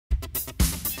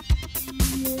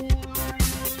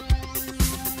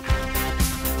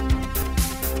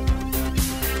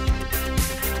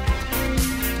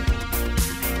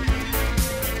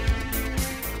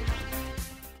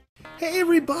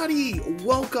everybody!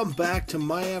 Welcome back to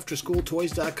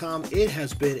myafterschooltoys.com. It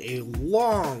has been a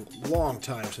long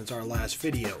time since our last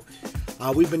video.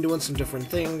 We've been doing some different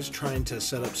things, trying to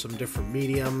set up some different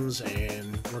mediums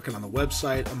and working on the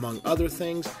website, among other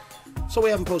things. So we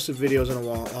haven't posted videos in a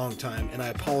long time, and I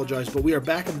apologize, but we are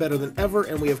back and better than ever,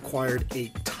 and we have acquired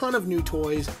a ton of new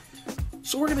toys.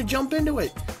 So we're going to jump into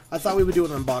it. I thought we would do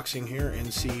an unboxing here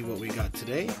and see what we got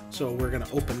today. So we're going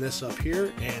to open this up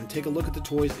here and take a look at the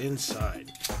toys inside.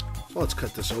 So let's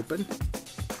cut this open.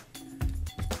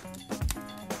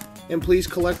 And please,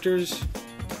 collectors,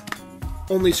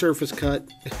 only surface cut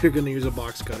if you're going to use a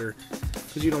box cutter,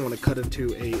 because you don't want to cut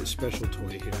into a special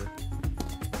toy here.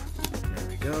 There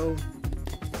we go.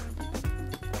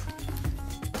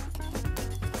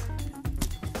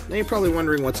 Now you're probably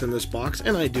wondering what's in this box,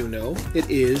 and I do know. It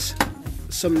is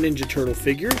some Ninja Turtle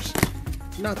figures.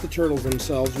 Not the turtles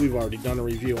themselves, we've already done a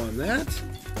review on that.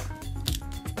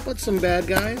 But some bad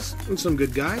guys and some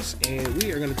good guys, and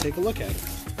we are going to take a look at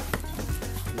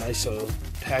it. Nice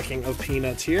packing of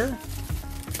peanuts here.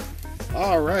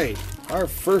 Alright, our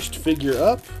first figure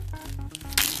up.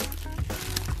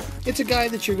 It's a guy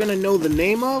that you're going to know the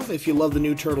name of if you love the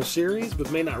new Turtle series,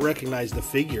 but may not recognize the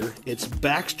figure. It's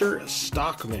Baxter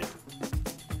Stockman.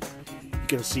 You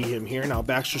can see him here. Now,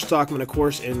 Baxter Stockman, of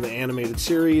course, in the animated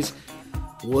series,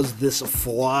 was this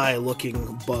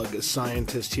fly-looking bug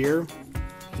scientist here.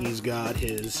 He's got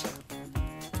his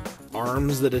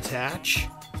arms that attach,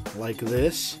 like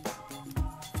this.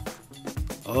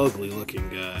 Ugly-looking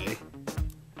guy.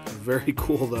 Very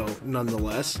cool, though,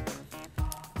 nonetheless.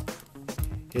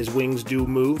 His wings do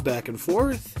move back and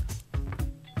forth,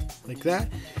 like that.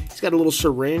 He's got a little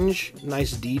syringe,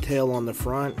 nice detail on the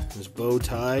front, his bow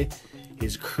tie,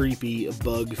 his creepy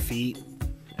bug feet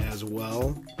as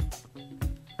well.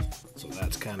 So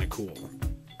that's kind of cool,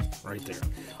 right there.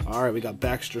 Alright, we got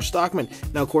Baxter Stockman.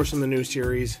 Now, of course, in the new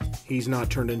series, he's not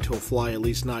turned into a fly, at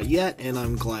least not yet, and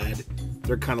I'm glad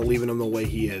they're kind of leaving him the way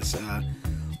he is.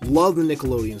 Love the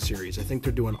Nickelodeon series. I think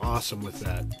they're doing awesome with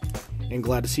that. And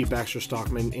glad to see Baxter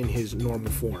Stockman in his normal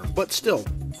form. But still,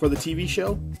 for the TV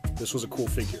show, this was a cool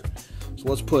figure. So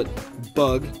let's put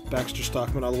Baxter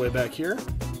Stockman all the way back here.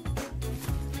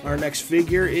 Our next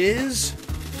figure is,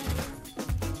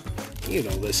 you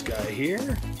know this guy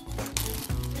here.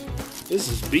 This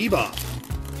is Bebop.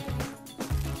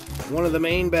 One of the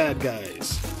main bad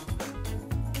guys.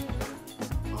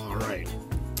 Alright.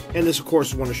 And this, of course,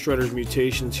 is one of Shredder's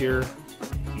mutations here.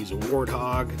 He's a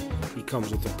warthog. He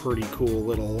comes with a pretty cool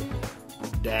little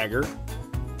dagger.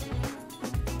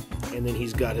 And then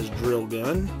he's got his drill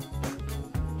gun.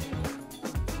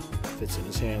 Fits in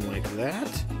his hand like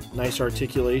that. Nice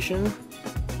articulation.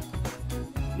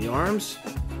 The arms.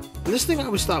 And this thing I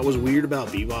always thought was weird about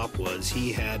Bebop was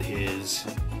he had his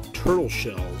turtle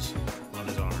shells on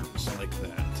his arms like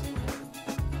that.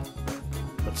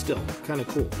 But still, kind of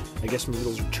cool. I guess maybe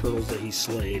those are turtles that he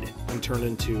slayed and turned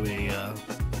into a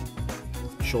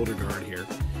shoulder guard here.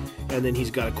 And then he's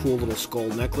got a cool little skull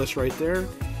necklace right there,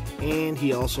 and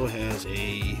he also has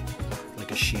a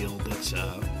shield that's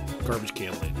garbage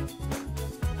can lid.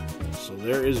 So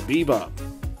there is Bebop.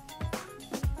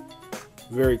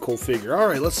 Very cool figure.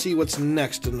 Alright, let's see what's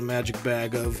next in the magic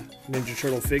bag of Ninja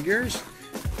Turtle figures.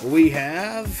 We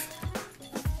have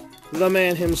the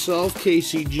man himself,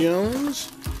 Casey Jones.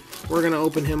 We're gonna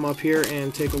open him up here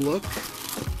and take a look.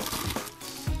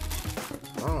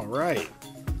 Alright.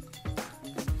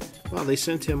 Wow, they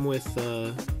sent him with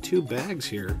two bags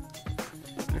here.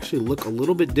 Actually look a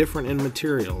little bit different in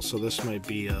material, so this might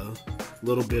be a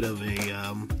little bit of a...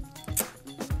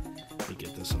 let me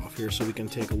get this off here so we can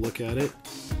take a look at it.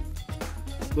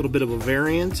 A little bit of a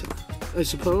variant, I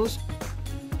suppose.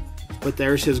 But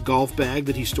there's his golf bag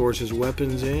that he stores his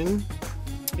weapons in.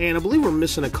 And I believe we're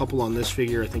missing a couple on this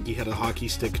figure. I think he had a hockey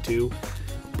stick too.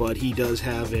 But he does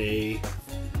have a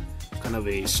kind of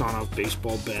a sawn-off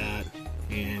baseball bat.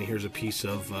 And here's a piece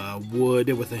of wood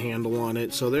with a handle on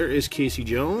it. So there is Casey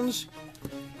Jones.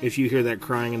 If you hear that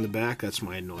crying in the back, that's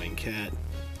my annoying cat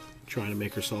trying to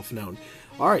make herself known.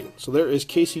 Alright, so there is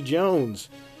Casey Jones.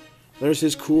 There's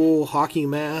his cool hockey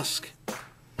mask.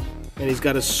 And he's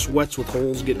got his sweats with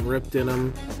holes getting ripped in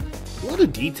them. A lot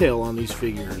of detail on these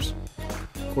figures.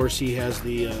 Of course, he has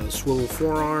the swivel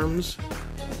forearms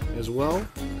as well.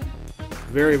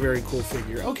 Very, very cool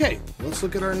figure. Okay, let's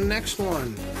look at our next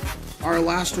one. Our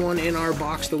last one in our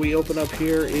box that we open up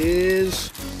here is,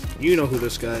 you know who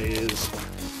this guy is,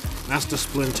 Master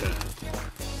Splinter.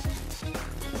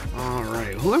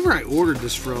 Alright, whoever I ordered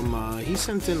this from, he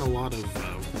sent in a lot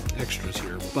of extras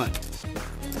here, but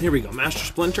here we go. Master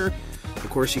Splinter, of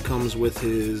course he comes with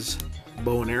his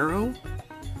bow and arrow,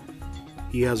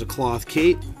 He has a cloth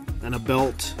cape and a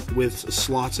belt with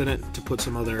slots in it to put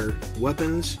some other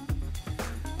weapons.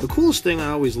 The coolest thing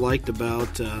I always liked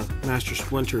about Master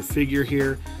Splinter figure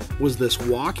here was this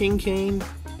walking cane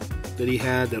that he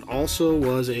had that also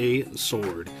was a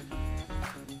sword.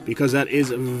 Because that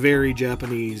is very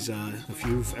Japanese. If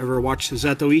you've ever watched the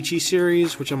Zatoichi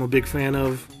series, which I'm a big fan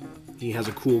of, he has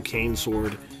a cool cane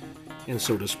sword, and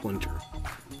so does Splinter.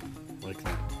 Like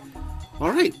that.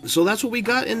 Alright, so that's what we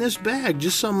got in this bag.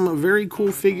 Just some very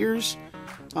cool figures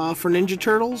for Ninja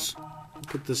Turtles.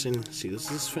 Put this in. See,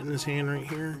 this is fitting his hand right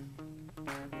here.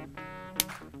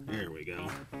 There we go.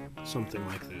 Something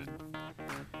like that.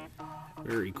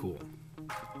 Very cool.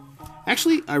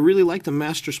 Actually, I really like the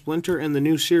Master Splinter and the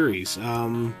new series.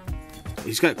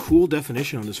 He's got cool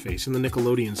definition on his face in the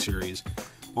Nickelodeon series.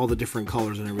 All the different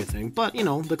colors and everything. But, you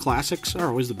know, the classics are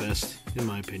always the best, in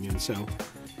my opinion. So,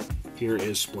 here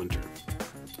is Splinter.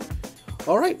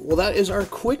 Alright, well that is our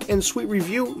quick and sweet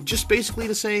review. Just basically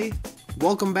to say,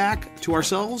 welcome back to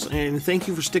ourselves, and thank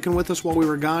you for sticking with us while we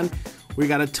were gone. We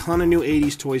got a ton of new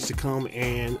 80s toys to come,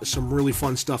 and some really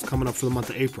fun stuff coming up for the month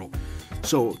of April.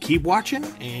 So keep watching,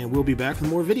 and we'll be back with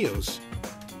more videos.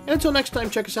 And until next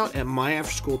time, check us out at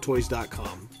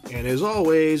myafterschooltoys.com. And as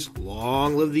always,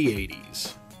 long live the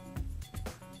 80s.